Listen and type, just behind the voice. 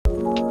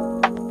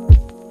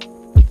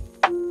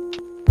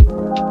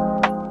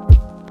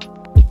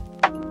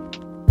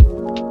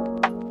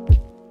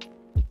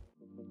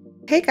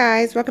Hey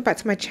guys, welcome back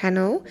to my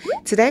channel.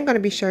 Today I'm going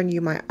to be showing you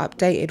my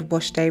updated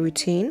wash day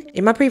routine.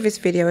 In my previous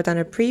video I've done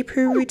a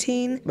pre-poo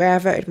routine where I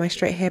reverted my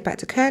straight hair back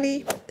to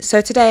curly.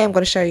 So today I'm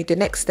going to show you the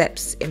next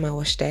steps in my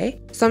wash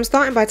day. So I'm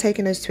starting by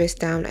taking those twists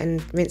down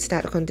and rinsing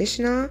out the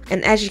conditioner,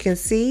 and as you can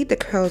see the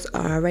curls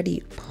are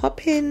already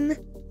popping.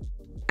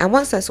 And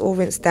once that's all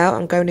rinsed out,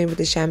 I'm going in with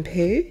the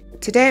shampoo.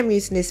 Today I'm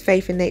using this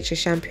Faith in Nature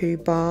shampoo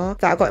bar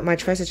that I got in my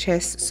Treasure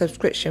Chest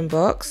subscription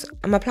box.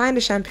 I'm applying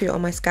the shampoo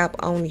on my scalp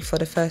only for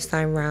the first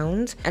time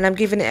round, and I'm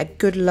giving it a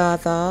good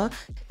lather.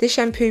 This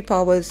shampoo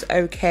bar was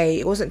okay,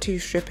 it wasn't too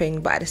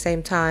stripping, but at the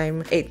same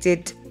time it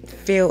did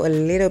feel a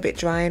little bit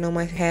drying on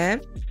my hair.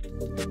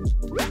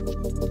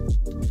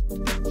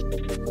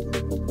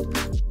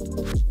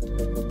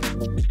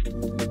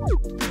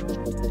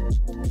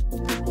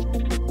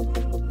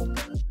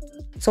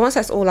 So once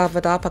that's all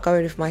lathered up, I go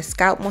in with my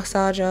scalp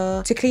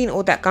massager to clean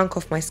all that gunk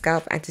off my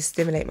scalp and to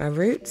stimulate my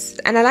roots.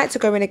 And I like to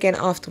go in again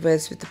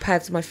afterwards with the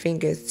pads of my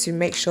fingers to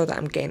make sure that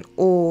I'm getting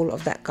all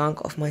of that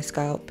gunk off my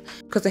scalp,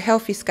 because a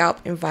healthy scalp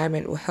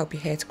environment will help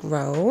your hair to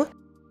grow.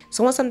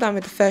 So once I'm done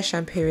with the first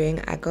shampooing,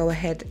 I go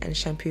ahead and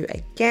shampoo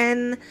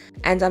again,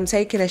 and I'm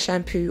taking a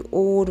shampoo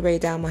all the way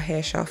down my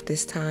hair shaft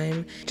this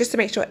time, just to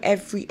make sure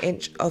every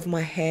inch of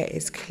my hair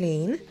is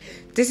clean.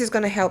 This is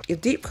going to help your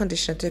deep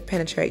conditioner to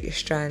penetrate your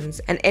strands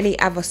and any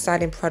other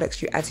styling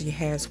products you add to your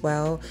hair as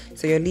well.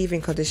 So your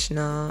leave-in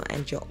conditioner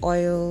and your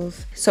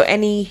oils. So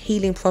any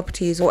healing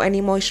properties or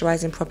any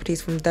moisturizing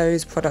properties from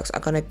those products are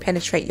going to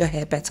penetrate your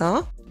hair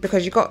better,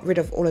 because you got rid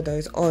of all of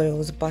those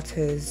oils,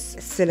 butters,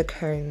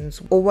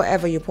 silicones, or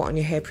whatever you put on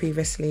your hair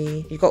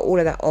previously. You got all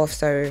of that off,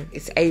 so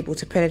it's able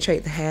to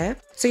penetrate the hair.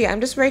 So yeah,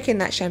 I'm just raking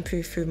that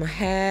shampoo through my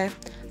hair.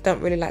 Don't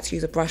really like to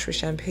use a brush with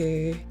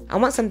shampoo.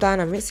 And once I'm done,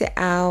 I rinse it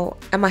out,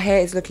 and my hair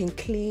is looking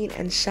clean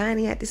and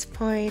shiny at this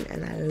point,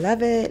 and I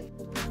love it.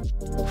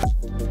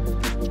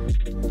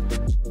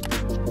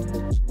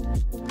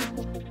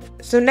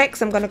 So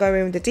next I'm going to go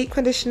in with the deep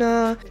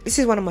conditioner. This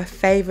is one of my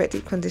favourite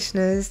deep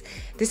conditioners.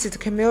 This is the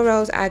Camille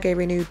Rose Algae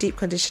Renew Deep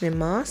Conditioning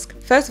Mask.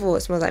 First of all,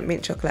 it smells like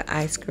mint chocolate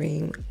ice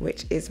cream,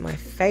 which is my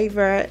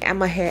favourite, and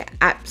my hair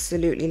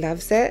absolutely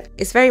loves it.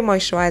 It's very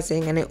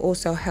moisturising, and it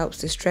also helps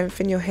to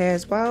strengthen your hair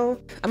as well.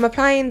 I'm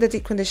applying the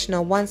deep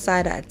conditioner one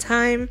side at a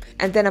time,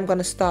 and then I'm going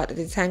to start the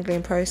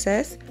detangling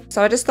process.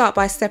 So I just start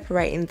by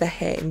separating the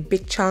hair in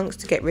big chunks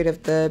to get rid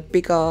of the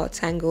bigger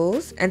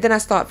tangles, and then I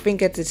start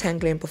finger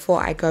detangling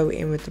before I go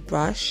in with the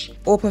brush,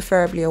 or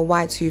preferably a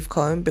wide tooth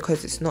comb,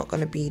 because it's not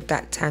going to be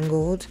that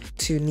tangled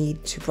to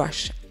need to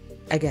brush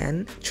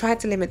again. Try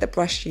to limit the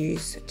brush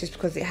use, just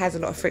because it has a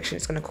lot of friction.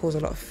 It's going to cause a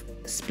lot of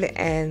split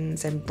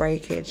ends and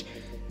breakage.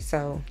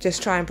 So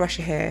just try and brush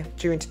your hair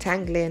during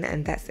detangling,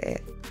 and that's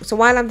it. So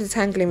while I'm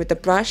detangling with the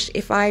brush,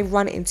 if I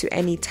run into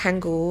any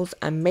tangles,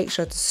 I make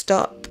sure to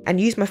stop and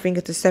use my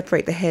finger to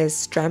separate the hairs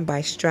strand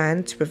by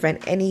strand to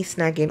prevent any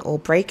snagging or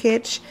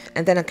breakage,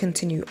 and then I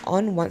continue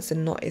on once the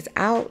knot is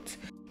out.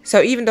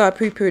 So even though I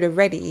pre-pooed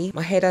already,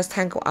 my hair does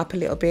tangle up a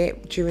little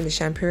bit during the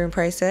shampooing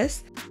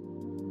process.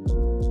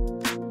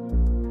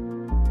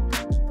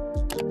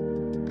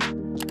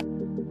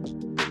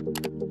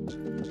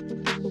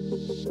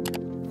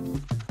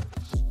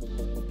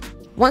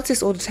 Once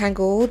it's all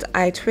detangled,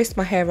 I twist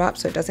my hair up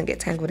so it doesn't get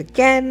tangled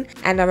again,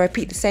 and I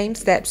repeat the same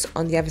steps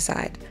on the other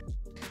side.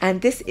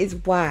 And this is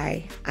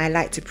why I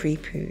like to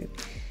pre-poo.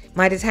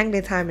 My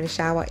detangling time in the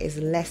shower is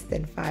less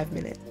than 5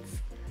 minutes.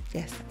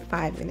 Yes,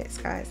 5 minutes,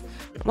 guys.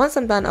 Once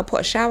I'm done, I'll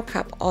put a shower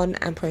cap on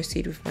and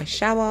proceed with my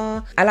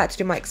shower. I like to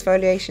do my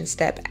exfoliation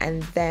step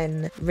and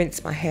then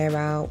rinse my hair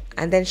out,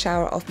 and then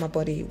shower off my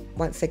body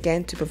once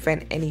again to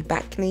prevent any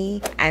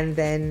bacne, and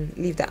then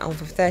leave that on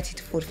for 30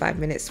 to 45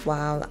 minutes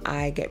while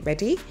I get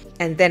ready,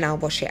 and then I'll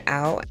wash it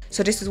out.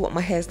 So this is what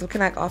my hair is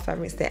looking like after I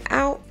rinsed it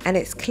out, and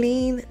it's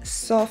clean,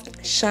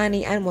 soft,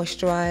 shiny and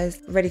moisturized,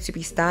 ready to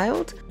be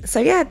styled. So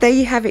yeah, there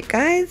you have it,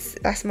 guys.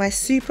 That's my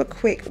super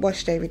quick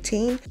wash day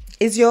routine.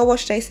 Is your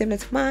wash day similar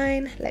to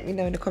mine? Let me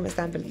know in the comments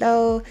down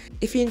below.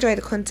 If you enjoy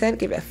the content,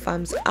 give it a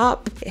thumbs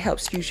up. It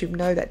helps YouTube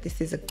know that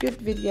this is a good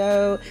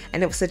video,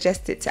 and it will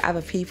suggest it to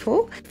other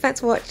people. Thanks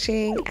for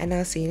watching, and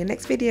I'll see you in the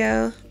next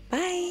video.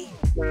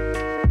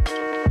 Bye.